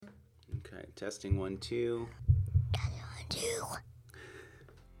Testing 1, 2. I want to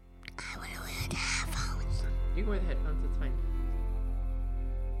wear the headphones. You can wear the headphones, it's fine.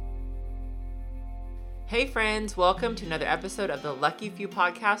 Hey friends, welcome to another episode of the Lucky Few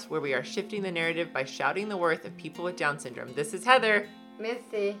podcast where we are shifting the narrative by shouting the worth of people with Down syndrome. This is Heather.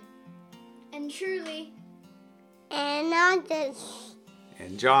 Missy. And Shirley. And August.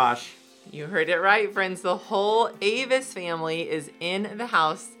 And Josh. You heard it right, friends. The whole Avis family is in the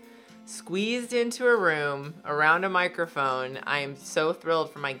house, squeezed into a room around a microphone. I am so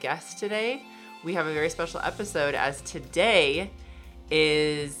thrilled for my guest today. We have a very special episode as today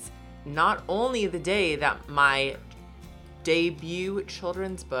is not only the day that my debut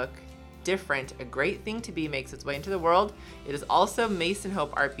children's book, Different, A Great Thing to Be, makes its way into the world. It is also Mason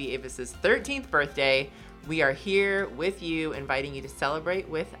Hope R.P. Avis's 13th birthday. We are here with you, inviting you to celebrate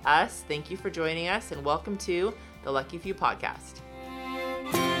with us. Thank you for joining us, and welcome to the Lucky Few podcast.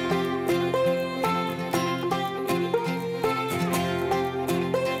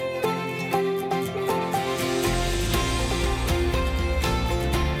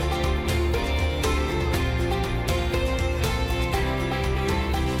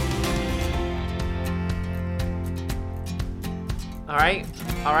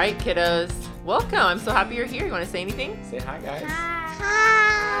 All right, kiddos. Welcome. I'm so happy you're here. You want to say anything? Say hi, guys.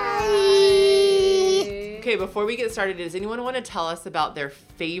 Hi. Okay, before we get started, does anyone want to tell us about their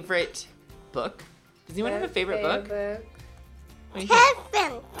favorite book? Does anyone have a favorite book? What do you think?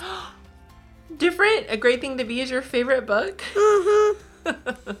 Heaven. Different, A Great Thing to Be is your favorite book?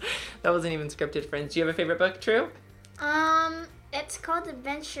 Mm-hmm. That wasn't even scripted, friends. Do you have a favorite book, True? It's called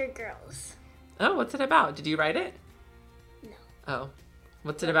Adventure Girls. Oh, what's it about? Did you write it? No. Oh.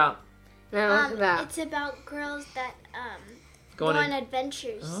 What's it about? No, it's about. It's about girls that Go go on on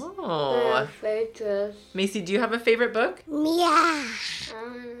adventures. Oh. Faces. Macy, do you have a favorite book? Yeah.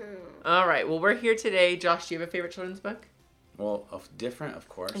 All right. Well, we're here today. Josh, do you have a favorite children's book? Well, different, of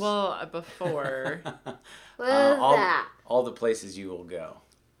course. Well, before. What is that? All the places you will go.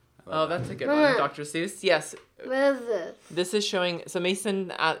 Oh, that's a good one. Dr. Seuss. Yes. What is this? This is showing. So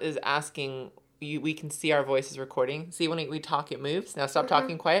Mason is asking. We can see our voices recording. See, when we talk, it moves. Now stop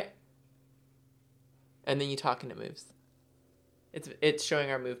talking, quiet. And then you talk and it moves. It's showing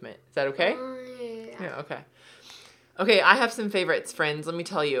our movement. Is that okay? Yeah, okay. Okay, I have some favorites, friends. Let me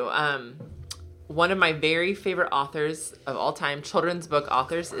tell you. One of my very favorite authors of all time, children's book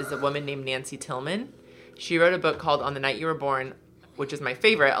authors, is a woman named Nancy Tillman. She wrote a book called On the Night You Were Born, which is my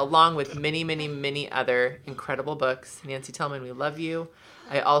favorite, along with many, many, many other incredible books. Nancy Tillman, we love you.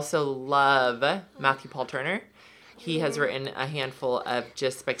 I also love Matthew Paul Turner. He has written a handful of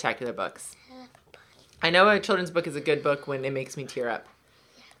just spectacular books. I know a children's book is a good book when it makes me tear up.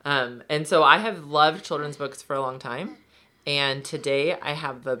 And so I have loved children's books for a long time. And today I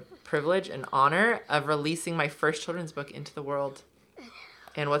have the privilege and honor of releasing my first children's book into the world.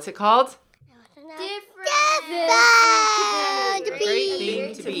 And what's it called? Different. A Great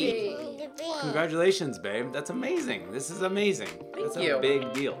Thing to Be. Congratulations, babe. That's amazing. This is amazing. That's you. a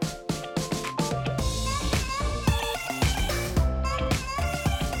big deal.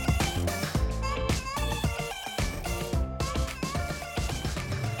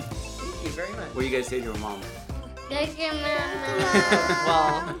 Thank you very much. What do you guys say to your mom? Thank you,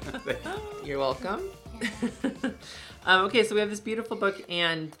 Mama. Well, you're welcome. Okay, so we have this beautiful book,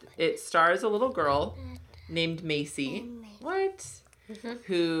 and it stars a little girl named Macy. What?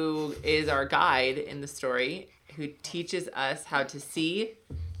 Who is our guide in the story, who teaches us how to see,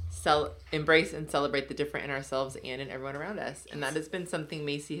 embrace, and celebrate the different in ourselves and in everyone around us. And that has been something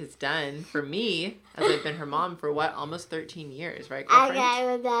Macy has done for me, as I've been her mom for almost 13 years, right, girlfriend?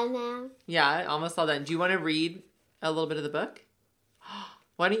 I got that now. Yeah, almost all done. Do you want to read a little bit of the book?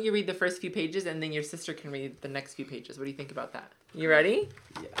 Why don't you read the first few pages, and then your sister can read the next few pages. What do you think about that? You ready?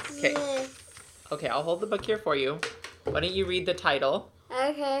 Yes. Okay. Okay, I'll hold the book here for you. Why don't you read the title?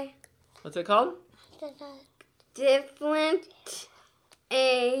 Okay. What's it called? Different.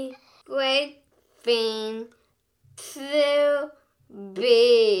 A great thing to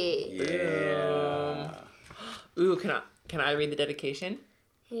be. Yeah. Ooh, can I read the dedication?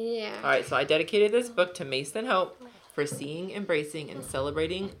 Yeah. All right, so I dedicated this book to Mason Hope for seeing, embracing, and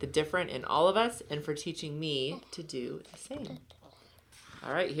celebrating the different in all of us, and for teaching me to do the same.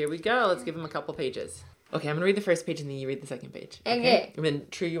 All right, here we go. Let's give him a couple pages. Okay, I'm going to read the first page, and then you read the second page. Okay. And then,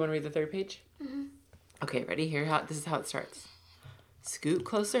 True, you want to read the third page? Mm-hmm. Okay, ready? This is how it starts. Scoot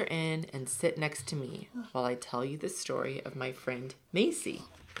closer in and sit next to me while I tell you the story of my friend Macy.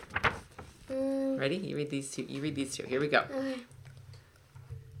 Ready? You read these two. Here we go.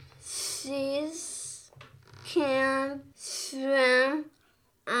 She's can swim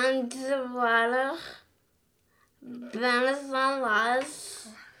underwater, Venezuela's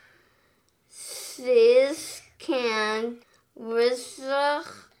seas can whistle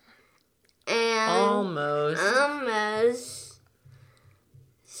and Almost.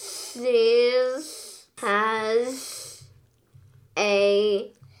 seas has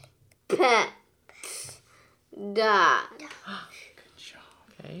a pet dog.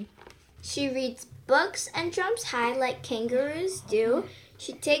 Okay. She reads books and jumps high like kangaroos do.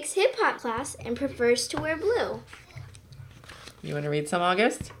 She takes hip hop class and prefers to wear blue. You want to read some,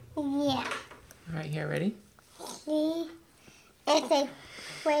 August? Yeah. Right here, ready? She is a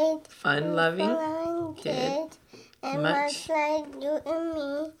great Fun-loving kid, and much like you and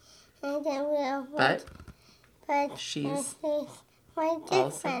me, and then we'll but she's quite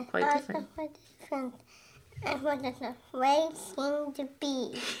also quite different. quite different. And what does a way seem to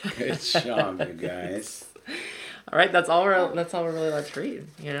be? Good job, you guys. All right, that's all we're really allowed to read.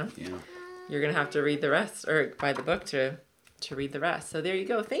 You know, Yeah. you're gonna have to read the rest or buy the book to read the rest. So there you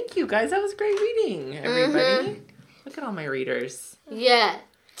go. Thank you guys. That was great reading, everybody. Look at all my readers. Yeah.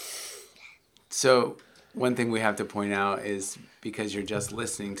 So one thing we have to point out is because you're just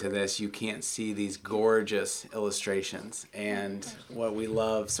listening to this, you can't see these gorgeous illustrations. And what we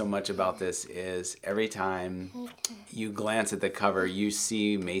love so much about this is every time you glance at the cover, you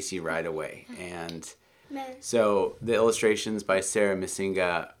see Macy right away. And so the illustrations by Sarah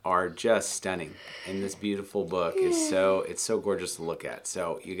Masinga are just stunning. And this beautiful book is it's so gorgeous to look at.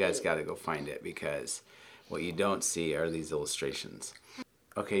 So you guys got to go find it because what you don't see are these illustrations.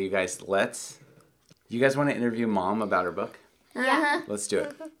 Okay, you guys, you guys want to interview Mom about her book? Yeah. Let's do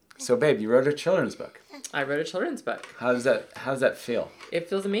it. So, babe, you wrote a children's book. I wrote a children's book. How does that feel? It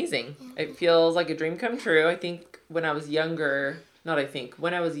feels amazing. It feels like a dream come true. I think when I was younger,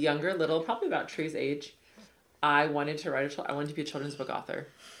 little, probably about Tree's age, I wanted to I wanted to be a children's book author.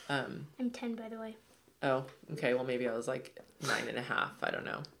 I'm 10, by the way. Oh, okay. Well, maybe I was like 9.5. I don't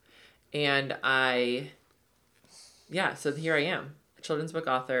know. And so here I am, a children's book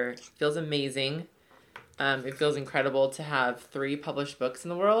author. It feels amazing. It feels incredible to have 3 published books in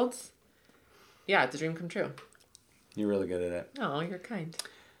the world. Yeah, it's a dream come true. You're really good at it. Oh, you're kind.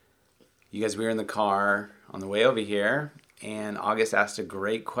 You guys, we were in the car on the way over here, and August asked a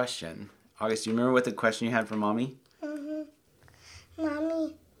great question. August, do you remember what the question you had for Mommy? Mm-hmm.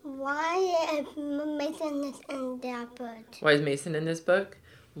 Mommy, why is Mason in that book? Why is Mason in this book?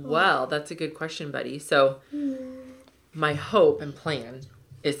 Well, that's a good question, buddy. So, my hope and plan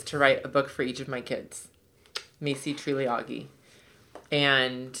is to write a book for each of my kids. Macy, Truly, Augie.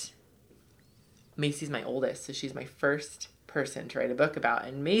 And Macy's my oldest, so she's my first person to write a book about.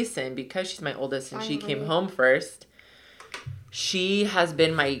 And Mason, because she's my oldest and she came home first, she has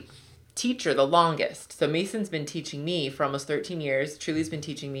been my teacher the longest. So Mason's been teaching me for almost 13 years. Truly's been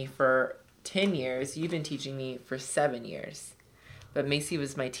teaching me for 10 years. You've been teaching me for 7 years. But Macy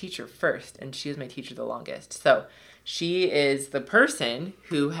was my teacher first, and she was my teacher the longest. So she is the person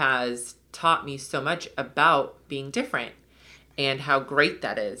who has taught me so much about being different and how great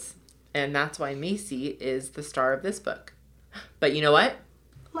that is. And that's why Macy is the star of this book. But you know what?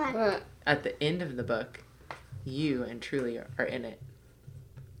 What? At the end of the book, you and Truly are in it.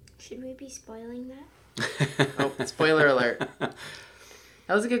 Should we be spoiling that? Oh, spoiler alert. That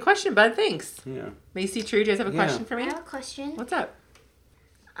was a good question, bud. Thanks. Yeah. Macy, True, do you guys have a question for I me? have a question. What's up?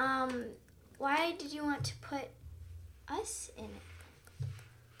 Why did you want to put us in it?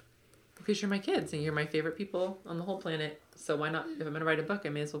 Because you're my kids and you're my favorite people on the whole planet. So why not? If I'm going to write a book, I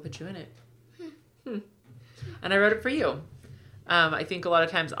may as well put you in it. And I wrote it for you. I think a lot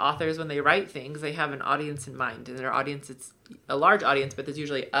of times authors, when they write things, they have an audience in mind. And their audience, it's a large audience, but there's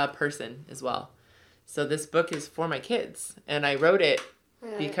usually a person as well. So this book is for my kids. And I wrote it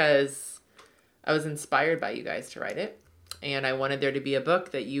because I was inspired by you guys to write it. And I wanted there to be a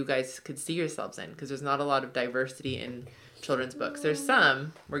book that you guys could see yourselves in. Because there's not a lot of diversity in children's books. There's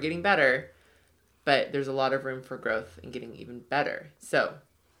some. We're getting better. But there's a lot of room for growth and getting even better. So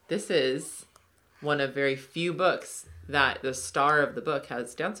this is one of very few books that the star of the book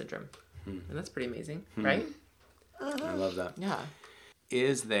has Down syndrome. And that's pretty amazing, right? I love that. Yeah.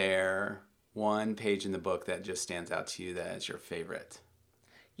 Is there one page in the book that just stands out to you that is your favorite?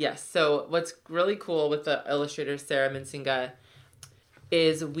 Yes. So what's really cool with the illustrator, Sarah Mansinga,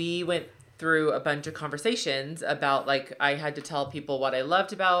 is we went through a bunch of conversations about, like, I had to tell people what I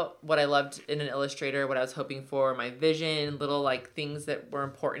loved in an illustrator, what I was hoping for, my vision, little, like, things that were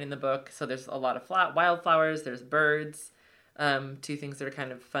important in the book. So there's a lot of wildflowers, there's birds, 2 things that are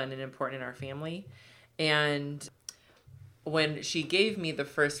kind of fun and important in our family. And when she gave me the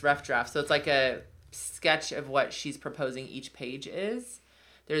first rough draft, so it's like a sketch of what she's proposing each page is,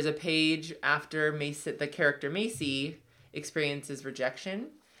 There's a page after Macy, the character Macy experiences rejection.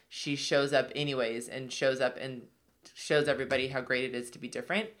 She shows up anyways and shows everybody how great it is to be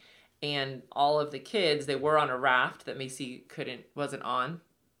different. And all of the kids, they were on a raft that Macy wasn't on.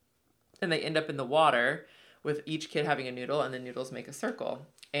 And they end up in the water with each kid having a noodle, and the noodles make a circle.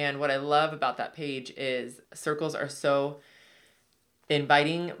 And what I love about that page is circles are so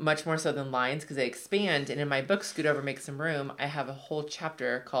inviting, much more so than lines, because they expand. And in my book, Scoot Over, Make Some Room, I have a whole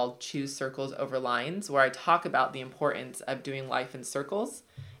chapter called Choose Circles Over Lines, where I talk about the importance of doing life in circles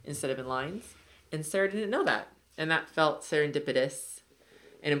instead of in lines. And Sarah didn't know that. And that felt serendipitous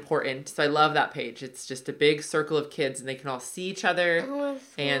and important. So I love that page. It's just a big circle of kids, and they can all see each other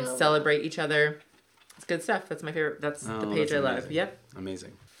and celebrate each other. It's good stuff. That's my favorite. That's the page I love. Yep.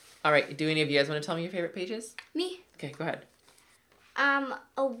 Amazing. All right. Do any of you guys want to tell me your favorite pages? Me. Okay, go ahead.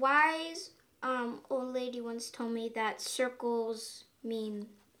 A wise old lady once told me that circles mean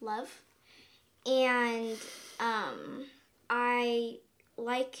love, and I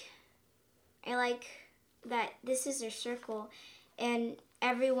like that this is a circle, and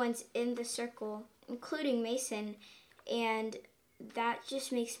everyone's in the circle, including Mason, and that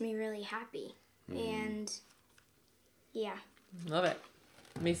just makes me really happy. And yeah. Love it.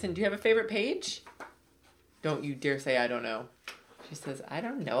 Mason, do you have a favorite page? Don't you dare say I don't know. She says, I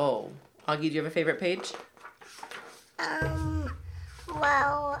don't know. Augie, do you have a favorite page?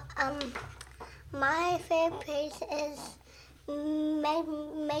 My favorite page is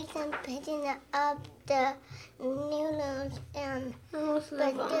Mason picking up the noodles, and but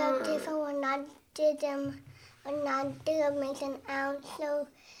the different will not dig Mason out, so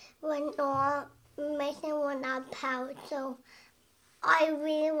Mason will not pout. So I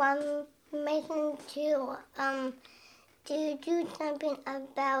really want Mason to do something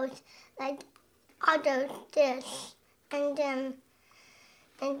about like other this, and then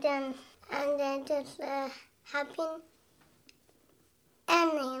just happy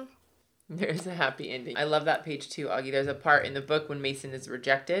ending. There's a happy ending. I love that page too, Augie. There's a part in the book when Mason is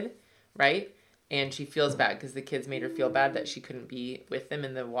rejected, right? And she feels bad because the kids made her feel bad that she couldn't be with them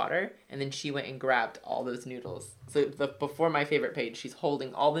in the water. And then she went and grabbed all those noodles. So before my favorite page, she's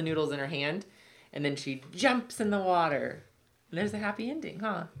holding all the noodles in her hand, and then she jumps in the water. And there's a happy ending,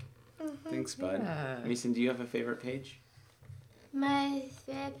 huh? Thanks, Bud. Yeah. Mason, do you have a favorite page? My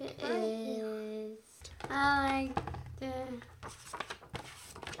favorite is I like the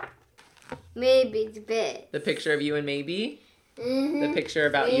Maybe's bed. The picture of you and Maybe. Mm-hmm. The picture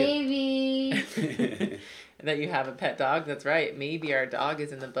about Maybe. you. That you have a pet dog. That's right. Maybe our dog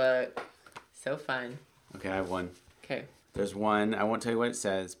is in the book. So fun. Okay, I have one. Okay. There's one. I won't tell you what it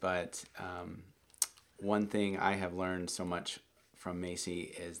says, but one thing I have learned so much from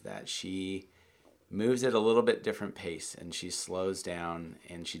Macy is that she moves at a little bit different pace, and she slows down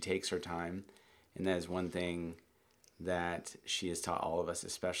and she takes her time. And that is one thing that she has taught all of us,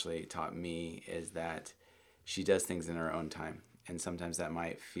 especially taught me, is that she does things in her own time. And sometimes that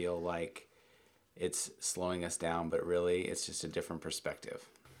might feel like it's slowing us down, but really it's just a different perspective.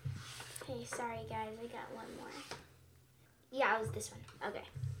 Hey, sorry guys, I got one more. Yeah, it was this one. Okay.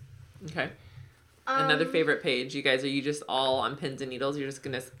 Okay. Another favorite page. You guys, are you just all on pins and needles? You're just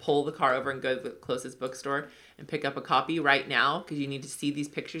going to pull the car over and go to the closest bookstore and pick up a copy right now because you need to see these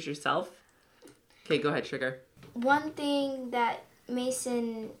pictures yourself? Okay, go ahead, Sugar. One thing that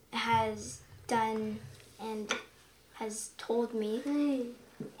Mason has done and has told me,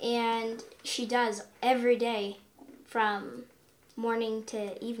 and she does every day from morning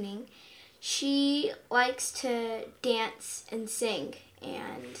to evening, she likes to dance and sing,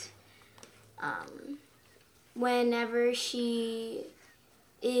 and whenever she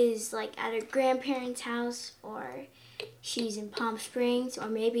is like at her grandparents' house, or she's in Palm Springs, or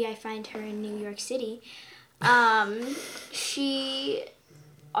maybe I find her in New York City, she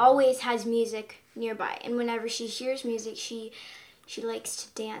always has music nearby, and whenever she hears music, she likes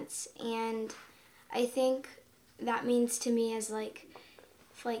to dance. And I think that means to me as like,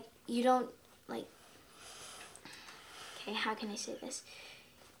 if like you don't like, okay, how can I say this?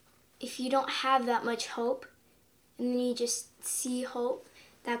 If you don't have that much hope, and then you just see hope,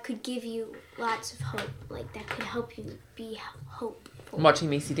 that could give you lots of hope. Like, that could help you be hopeful. Watching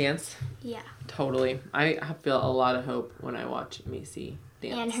Macy dance? Yeah. Totally. I feel a lot of hope when I watch Macy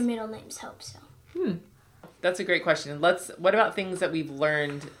dance. And her middle name's Hope, so. That's a great question. What about things that we've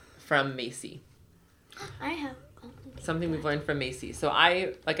learned from Macy? I have Something we've learned from Macy. So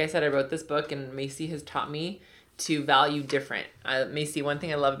like I said, I wrote this book, and Macy has taught me to value different. Macy, one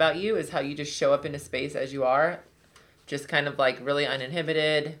thing I love about you is how you just show up in a space as you are, just kind of like really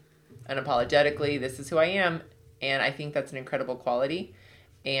uninhibited, unapologetically, this is who I am. And I think that's an incredible quality.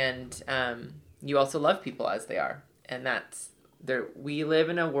 And you also love people as they are. And that's there. We live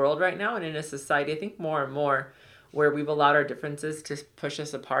in a world right now and in a society, I think more and more, where we've allowed our differences to push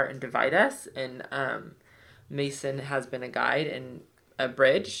us apart and divide us. And Mason has been a guide and a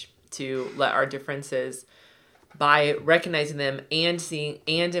bridge to let our differences, by recognizing them and seeing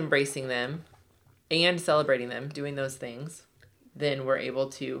and embracing them and celebrating them, doing those things, then we're able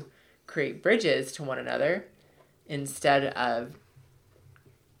to create bridges to one another instead of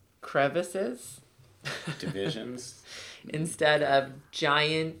crevices. Divisions. Instead of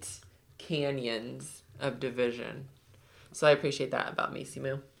giant canyons of division. So I appreciate that about Macy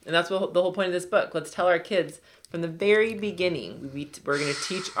Moo. And that's what the whole point of this book. Let's tell our kids from the very beginning, we're going to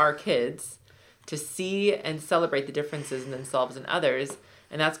teach our kids to see and celebrate the differences in themselves and others.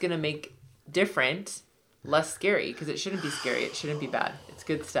 And that's going to make different less scary, because it shouldn't be scary. It shouldn't be bad. It's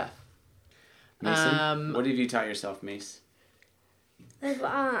good stuff. Mason, what have you taught yourself, Mace?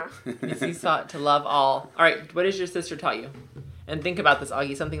 Macy sought to love all. All right, what has your sister taught you? And think about this,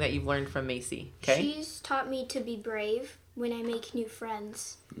 Augie, something that you've learned from Macy, okay? She's taught me to be brave when I make new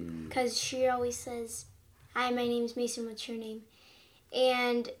friends. Because she always says, "Hi, my name's Mason, what's your name?"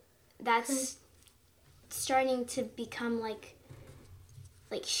 And that's starting to become like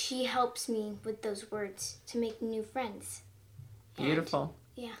she helps me with those words to make new friends. Beautiful.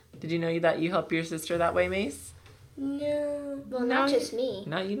 Yeah. Did you know that you help your sister that way, Mace? No. Well, Now not just me.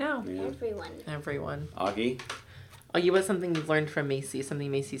 Now you know. Yeah. Everyone. Augie? Augie, what's something you've learned from Macy?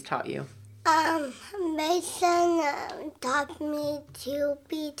 Something Macy's taught you? Mason taught me to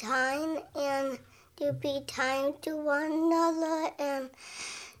be kind and to be kind to one another, and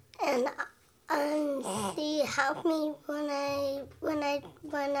she helped me when I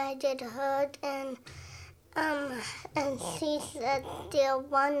did hurt, and she said they're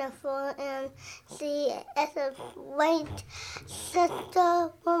wonderful, and she is a great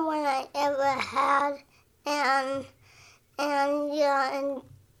sister one I ever had, and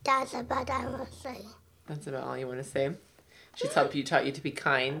that's about all I want to say. That's about all you want to say? She's taught you to be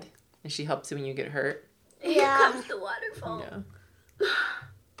kind, and she helps you when you get hurt? Here comes the waterfall. Yeah.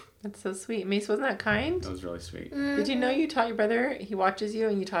 That's so sweet. Mace, wasn't that kind? That was really sweet. Did you know you taught your brother, he watches you,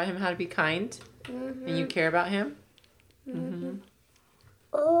 and you taught him how to be kind? And you care about him?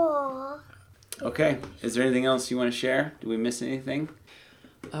 Oh. Okay. Is there anything else you want to share? Did we miss anything?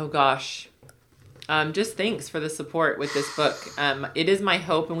 Oh, gosh. Just thanks for the support with this book. It is my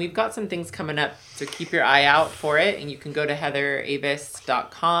hope, and we've got some things coming up, so keep your eye out for it. And you can go to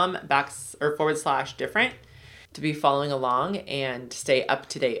heatheravis.com/different to be following along and stay up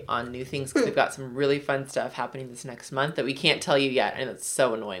to date on new things, because we've got some really fun stuff happening this next month that we can't tell you yet. And it's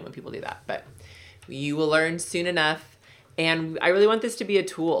so annoying when people do that, but you will learn soon enough. And I really want this to be a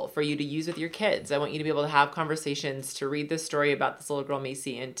tool for you to use with your kids. I want you to be able to have conversations, to read this story about this little girl,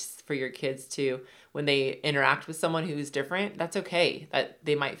 Macy, and for your kids to, when they interact with someone who's different, that's okay. That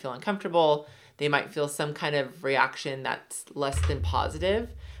they might feel uncomfortable. They might feel some kind of reaction that's less than positive.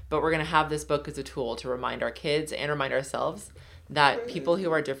 But we're going to have this book as a tool to remind our kids and remind ourselves that people who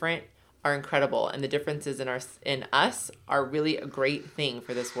are different are incredible. And the differences in us are really a great thing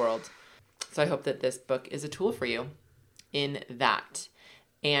for this world. So I hope that this book is a tool for you in that.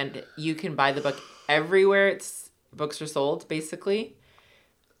 And you can buy the book everywhere books are sold, basically.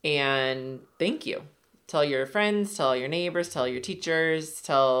 And thank you. Tell your friends, tell your neighbors, tell your teachers,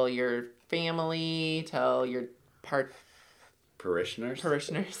 tell your family, tell your Parishioners.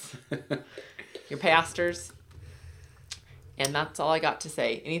 Your pastors. And that's all I got to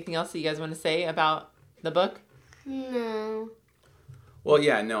say. Anything else that you guys want to say about the book? No. Well,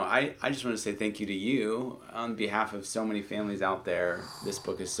 yeah, no, I just want to say thank you to you on behalf of so many families out there. This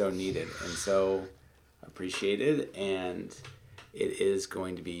book is so needed and so appreciated, and it is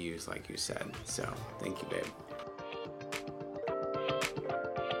going to be used like you said. So thank you, babe.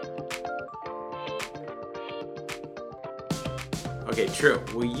 Okay, True.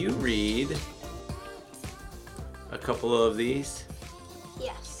 Will you read a couple of these?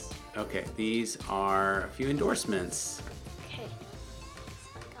 Yes. Okay, these are a few endorsements. Okay.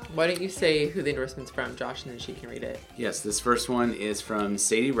 Why don't you say who the endorsement's from, Josh, and then she can read it. Yes, this first one is from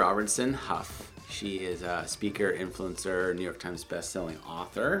Sadie Robertson Huff. She is a speaker, influencer, New York Times bestselling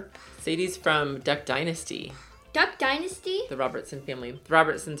author. Sadie's from Duck Dynasty. Duck Dynasty? The Robertson family. The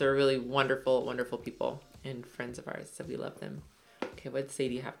Robertsons are really wonderful, wonderful people and friends of ours, so we love them. Okay, what does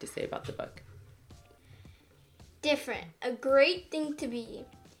Sadie have to say about the book? Different. A great thing to be.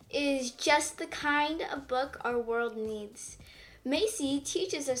 It is just the kind of book our world needs. Macy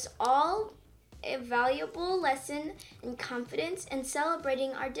teaches us all a valuable lesson in confidence and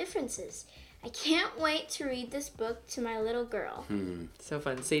celebrating our differences. I can't wait to read this book to my little girl. So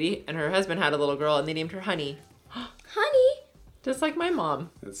fun. Sadie and her husband had a little girl, and they named her Honey. Honey! Just like my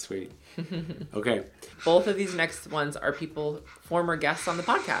mom. That's sweet. Okay. Both of these next ones are people, former guests on the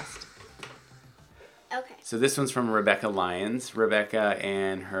podcast. Okay. So this one's from Rebecca Lyons. Rebecca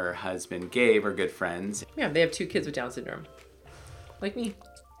and her husband Gabe are good friends. Yeah, they have 2 kids with Down syndrome. Like me.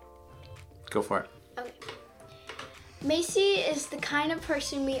 Go for it. Okay. Macy is the kind of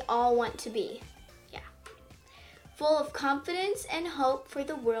person we all want to be. Yeah. Full of confidence and hope for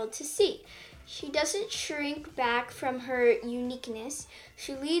the world to see. She doesn't shrink back from her uniqueness.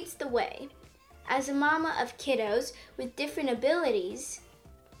 She leads the way. As a mama of kiddos with different abilities,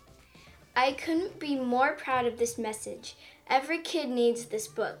 I couldn't be more proud of this message. Every kid needs this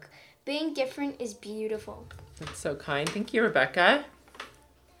book. Being different is beautiful. That's so kind. Thank you, Rebecca.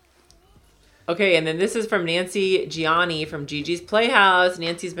 Okay, and then this is from Nancy Gianni from Gigi's Playhouse.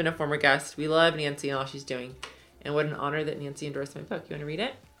 Nancy's been a former guest. We love Nancy and all she's doing. And what an honor that Nancy endorsed my book. You want to read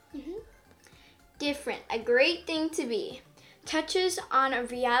it? Mm-hmm. Different, a great thing to be. Touches on a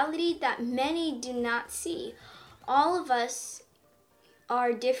reality that many do not see. All of us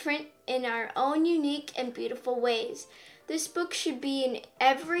are different in our own unique and beautiful ways. This book should be in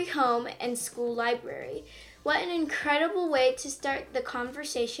every home and school library. What an incredible way to start the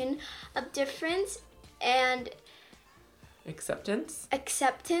conversation of difference and acceptance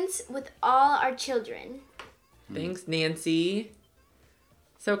with all our children. Thanks, Nancy.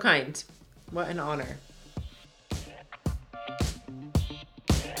 So kind. What an honor.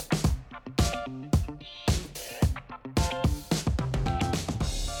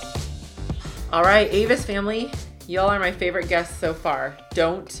 All right, Avis family, y'all are my favorite guests so far.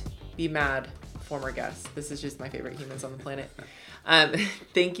 Don't be mad, former guests. This is just my favorite humans on the planet.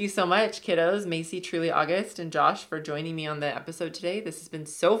 Thank you so much, kiddos, Macy, Truly, August, and Josh for joining me on the episode today. This has been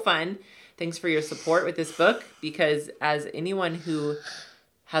so fun. Thanks for your support with this book, because as anyone who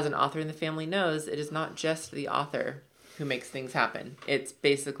has an author in the family knows, it is not just the author who makes things happen. It's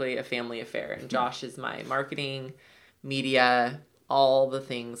basically a family affair. And Josh is my marketing, media, all the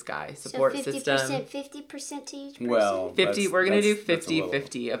things guy, support so 50%, system. 50% to each person? Well, 50, we're going to do that's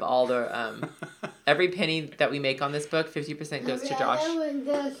 50-50 of all the, every penny that we make on this book, 50% goes to Josh,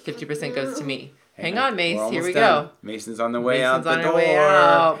 50% goes to me. Hang on, Mace, here we go. Mason's on the way out the door. Mason's on our way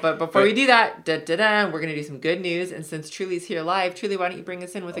out. But before we do that, we're going to do some good news. And since Truly's here live, Truly, why don't you bring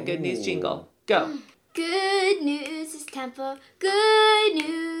us in with a good news jingle? Go. Good news, it's time for good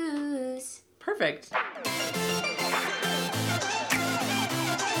news. Perfect.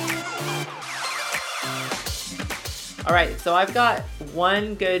 All right, so I've got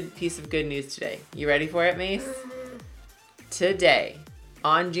one good piece of good news today. You ready for it, Mace? Today,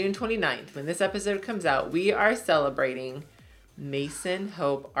 on June 29th, when this episode comes out, we are celebrating Mason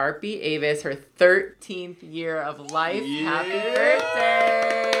Hope Arpy Avis, her 13th year of life. Yeah. Happy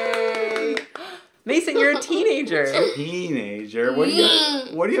birthday! Mason, you're a teenager. Teenager? What do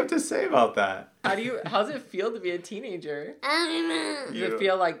you have to say about that? How's it feel to be a teenager? Does it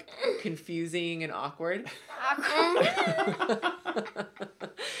feel like confusing and awkward?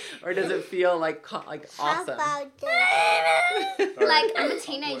 Or does it feel like awesome? How about this? Like, I'm a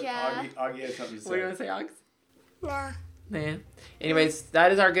teenager. Augie has something to say. What do you want to say, Ox? Nah. Nah. Anyways,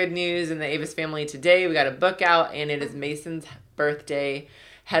 that is our good news in the Avis family today. We got a book out, and it is Mason's birthday.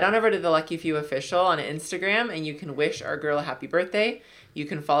 Head on over to the Lucky Few Official on Instagram, and you can wish our girl a happy birthday. You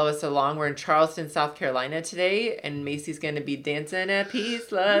can follow us along. We're in Charleston, South Carolina today, and Macy's going to be dancing a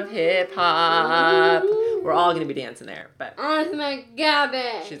peace, love, hip-hop. We're all going to be dancing there, but On my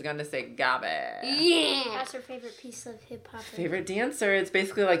garbage. she's going to say gabe. Yeah. That's her favorite piece of hip-hop. Favorite dancer. It's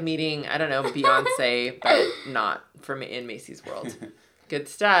basically like meeting, I don't know, Beyonce, but not from in Macy's world. Good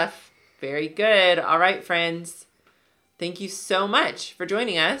stuff. Very good. All right, friends. Thank you so much for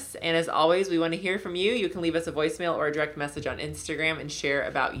joining us. And as always, we want to hear from you. You can leave us a voicemail or a direct message on Instagram and share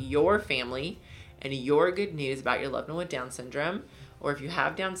about your family and your good news about your loved one with Down syndrome. Or if you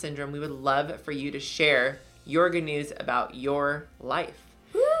have Down syndrome, we would love for you to share your good news about your life.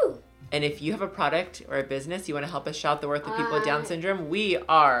 Woo! And if you have a product or a business you want to help us shout the worth of people with Down syndrome, we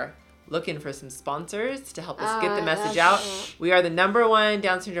are looking for some sponsors to help us get the message out. We are the #1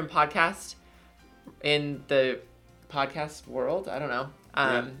 Down syndrome podcast in the podcast world. I don't know.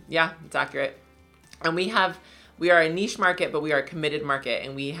 Yeah, it's accurate. And we are a niche market, but we are a committed market,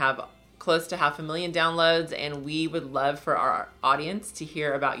 and we have close to 500,000 downloads, and we would love for our audience to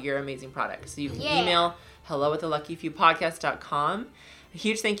hear about your amazing product. So you can email hello@theluckyfewpodcast.com. A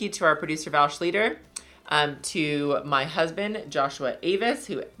huge thank you to our producer, Val Schleter, to my husband, Joshua Avis,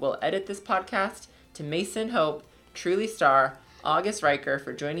 who will edit this podcast, to Mason Hope, Truly Star, August Riker,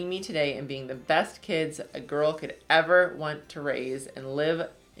 for joining me today and being the best kids a girl could ever want to raise and live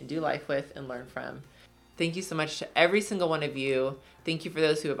and do life with and learn from. Thank you so much to every single one of you. Thank you for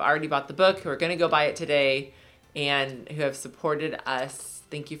those who have already bought the book, who are going to go buy it today, and who have supported us.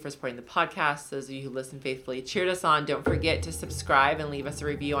 Thank you for supporting the podcast. Those of you who listen faithfully, cheered us on. Don't forget to subscribe and leave us a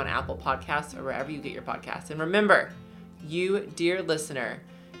review on Apple Podcasts or wherever you get your podcasts. And remember, you, dear listener,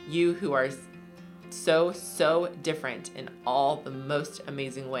 you who are so different in all the most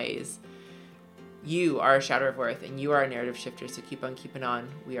amazing ways. You are a shadow of worth, and you are a narrative shifter, so keep on keeping on.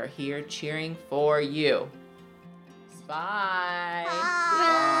 We are here cheering for you. Bye.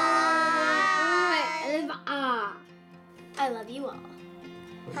 I love you all.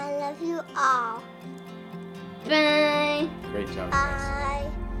 I love you all. Bye. Great job, guys. Bye.